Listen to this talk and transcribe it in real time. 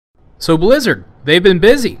So Blizzard, they've been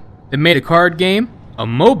busy. They made a card game, a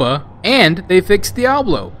MOBA, and they fixed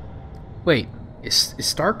Diablo. Wait, is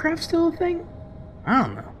StarCraft still a thing? I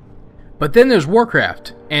don't know. But then there's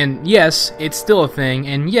Warcraft, and yes, it's still a thing,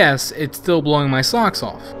 and yes, it's still blowing my socks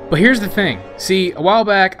off. But here's the thing. See, a while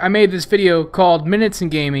back, I made this video called Minutes in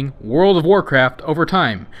Gaming, World of Warcraft Over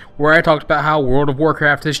Time, where I talked about how World of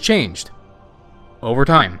Warcraft has changed over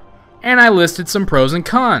time. And I listed some pros and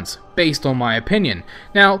cons, based on my opinion.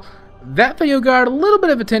 Now, that video got a little bit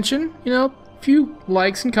of attention, a few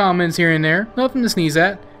likes and comments here and there, nothing to sneeze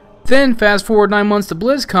at. Then fast forward 9 months to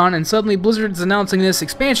BlizzCon, and suddenly Blizzard is announcing this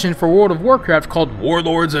expansion for World of Warcraft called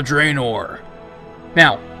Warlords of Draenor.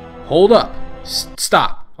 Now, hold up,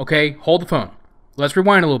 stop, okay, hold the phone. Let's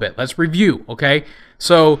rewind a little bit, let's review, okay?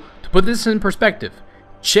 So, to put this in perspective,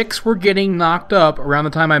 chicks were getting knocked up around the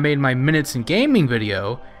time I made my Minutes in Gaming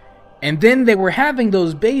video, and then they were having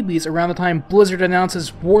those babies around the time Blizzard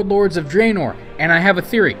announces Warlords of Draenor, and I have a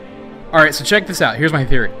theory. Alright, so check this out, here's my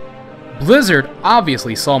theory. Blizzard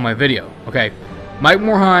obviously saw my video, okay? Mike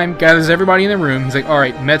Morheim gathers everybody in the room, he's like,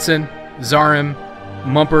 alright, Metzen, Zarim,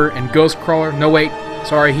 Mumper, and Ghostcrawler, no wait,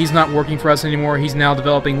 sorry, he's not working for us anymore, he's now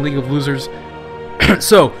developing League of Losers.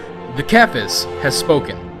 So, TheKephas has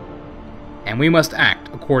spoken, and we must act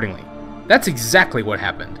accordingly. That's exactly what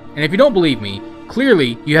happened, and if you don't believe me,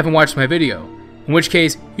 clearly, you haven't watched my video, in which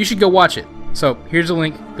case, you should go watch it. So, here's a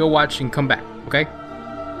link, go watch and come back, okay?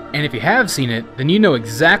 And if you have seen it, then you know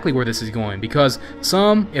exactly where this is going, because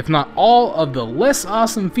some, if not all, of the less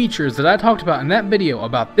awesome features that I talked about in that video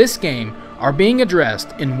about this game are being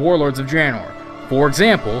addressed in Warlords of Draenor. For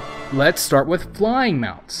example, let's start with flying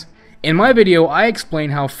mounts. In my video, I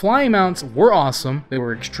explained how flying mounts were awesome, they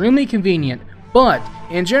were extremely convenient, but,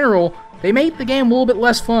 in general, they made the game a little bit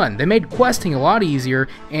less fun. They made questing a lot easier,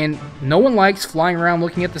 and no one likes flying around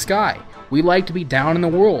looking at the sky. We like to be down in the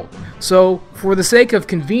world. So, for the sake of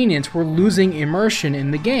convenience, we're losing immersion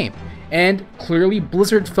in the game. And clearly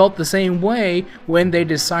Blizzard felt the same way when they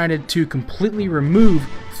decided to completely remove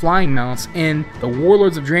flying mounts in the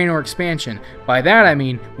Warlords of Draenor expansion. By that I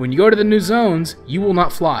mean, when you go to the new zones, you will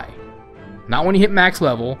not fly. Not when you hit max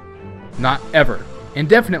level, not ever. And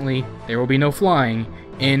definitely, there will be no flying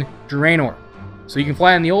in Draenor. So you can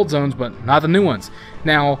fly in the old zones, but not the new ones.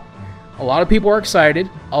 Now, a lot of people are excited,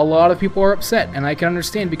 a lot of people are upset, and I can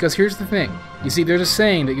understand, because here's the thing. You see, there's a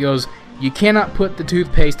saying that goes, you cannot put the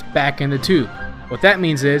toothpaste back in the tube. What that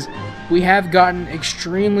means is, we have gotten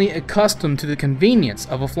extremely accustomed to the convenience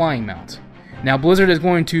of a flying mount. Now, Blizzard is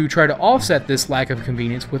going to try to offset this lack of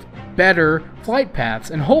convenience with better flight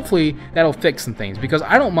paths, and hopefully that'll fix some things, because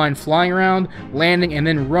I don't mind flying around, landing, and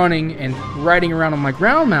then running and riding around on my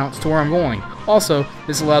ground mounts to where I'm going. Also,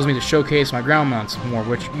 this allows me to showcase my ground mounts more,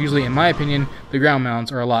 which usually, in my opinion, the ground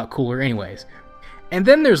mounts are a lot cooler anyways. And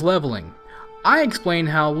then there's leveling. I explained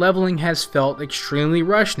how leveling has felt extremely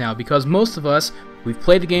rushed now, because most of us, we've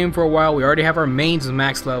played the game for a while, we already have our mains at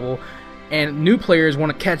max level, and new players want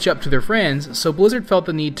to catch up to their friends, so Blizzard felt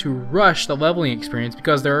the need to rush the leveling experience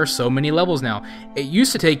because there are so many levels now. It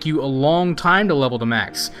used to take you a long time to level to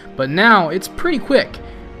max, but now it's pretty quick.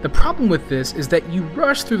 The problem with this is that you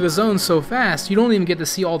rush through the zones so fast, you don't even get to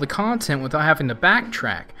see all the content without having to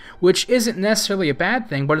backtrack, which isn't necessarily a bad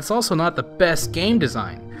thing, but it's also not the best game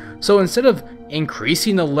design. So instead of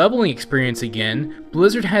increasing the leveling experience again,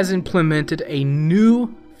 Blizzard has implemented a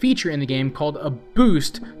new feature in the game called a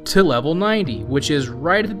boost to level 90, which is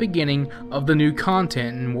right at the beginning of the new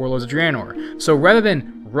content in Warlords of Draenor. So rather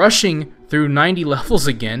than rushing through 90 levels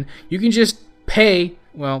again, you can just pay,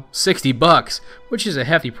 well, $60, which is a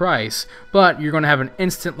hefty price, but you're going to have an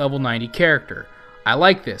instant level 90 character. I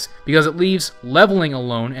like this, because it leaves leveling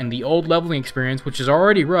alone and the old leveling experience, which is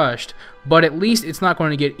already rushed, but at least it's not going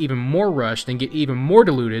to get even more rushed and get even more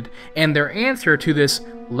diluted, and their answer to this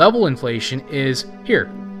level inflation is, here,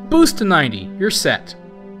 boost to 90, you're set.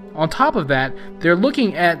 On top of that, they're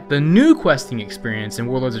looking at the new questing experience in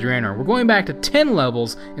Warlords of Draenor. We're going back to 10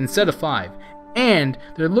 levels instead of 5. And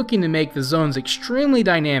they're looking to make the zones extremely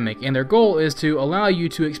dynamic, and their goal is to allow you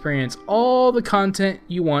to experience all the content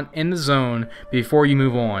you want in the zone before you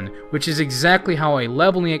move on, which is exactly how a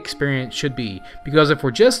leveling experience should be, because if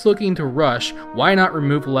we're just looking to rush, why not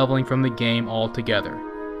remove leveling from the game altogether?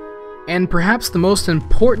 And perhaps the most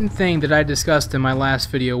important thing that I discussed in my last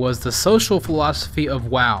video was the social philosophy of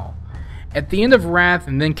WoW. At the end of Wrath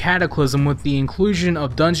and then Cataclysm, with the inclusion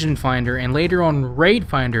of Dungeon Finder and later on Raid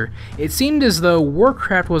Finder, it seemed as though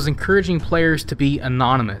Warcraft was encouraging players to be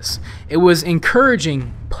anonymous. It was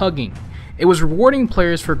encouraging pugging. It was rewarding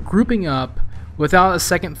players for grouping up without a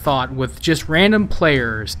second thought with just random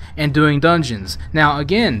players and doing dungeons. Now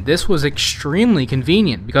again, this was extremely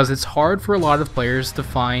convenient because it's hard for a lot of players to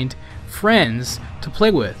find friends to play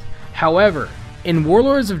with. However, in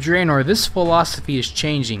Warlords of Draenor, this philosophy is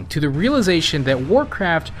changing to the realization that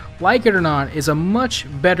Warcraft, like it or not, is a much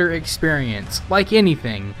better experience, like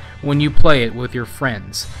anything, when you play it with your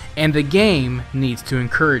friends. And the game needs to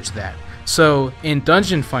encourage that. So, in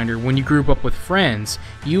Dungeon Finder, when you group up with friends,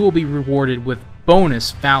 you will be rewarded with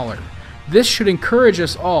bonus valor. This should encourage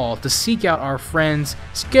us all to seek out our friends,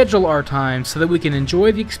 schedule our time so that we can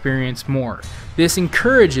enjoy the experience more. This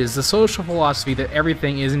encourages the social philosophy that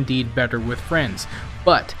everything is indeed better with friends.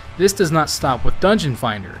 But this does not stop with Dungeon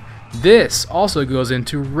Finder. This also goes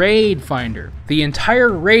into Raid Finder. The entire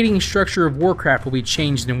raiding structure of Warcraft will be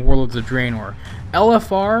changed in Warlords of Draenor.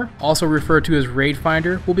 LFR, also referred to as Raid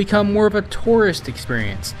Finder, will become more of a tourist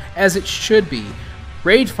experience, as it should be.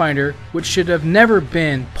 Raid Finder, which should have never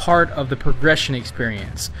been part of the progression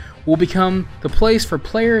experience, will become the place for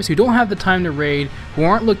players who don't have the time to raid, who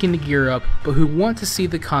aren't looking to gear up, but who want to see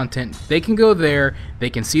the content. They can go there, they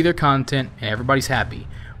can see their content, and everybody's happy.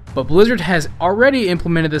 But Blizzard has already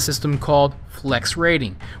implemented a system called Flex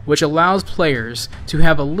Raiding, which allows players to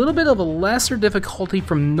have a little bit of a lesser difficulty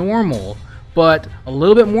from normal, but a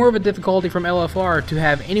little bit more of a difficulty from LFR to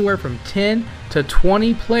have anywhere from 10 to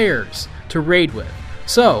 20 players to raid with.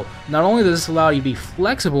 So, not only does this allow you to be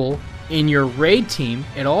flexible in your raid team,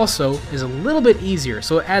 it also is a little bit easier,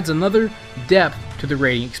 so it adds another depth to the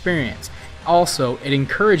raiding experience. Also, it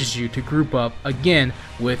encourages you to group up again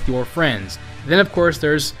with your friends. Then of course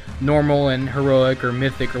there's normal and heroic or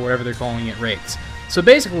mythic or whatever they're calling it raids. So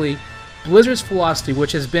basically, Blizzard's philosophy,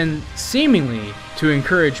 which has been seemingly to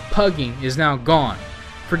encourage pugging, is now gone.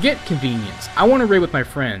 Forget convenience. I want to raid with my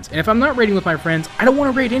friends, and if I'm not raiding with my friends, I don't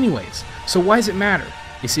want to raid anyways. So why does it matter?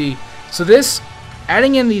 You see, so this,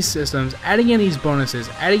 adding in these systems, adding in these bonuses,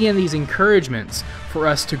 adding in these encouragements for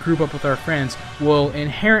us to group up with our friends will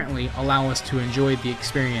inherently allow us to enjoy the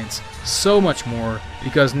experience so much more,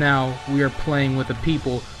 because now we are playing with the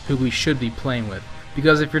people who we should be playing with.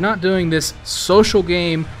 Because if you're not doing this social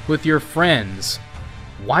game with your friends,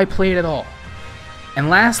 why play it at all? And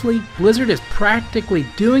lastly, Blizzard is practically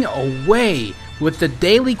doing away with the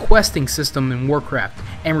daily questing system in Warcraft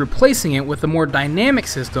and replacing it with a more dynamic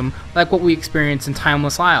system like what we experienced in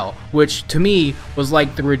Timeless Isle, which to me was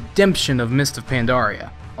like the redemption of Mist of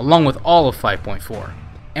Pandaria, along with all of 5.4.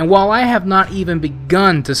 And while I have not even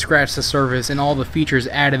begun to scratch the surface in all the features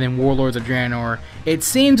added in Warlords of Draenor, it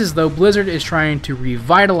seems as though Blizzard is trying to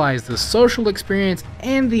revitalize the social experience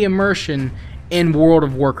and the immersion in World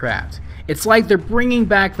of Warcraft. It's like they're bringing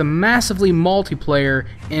back the massively multiplayer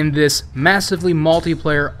in this massively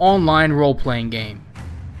multiplayer online role-playing game.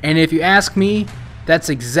 And if you ask me, that's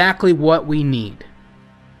exactly what we need.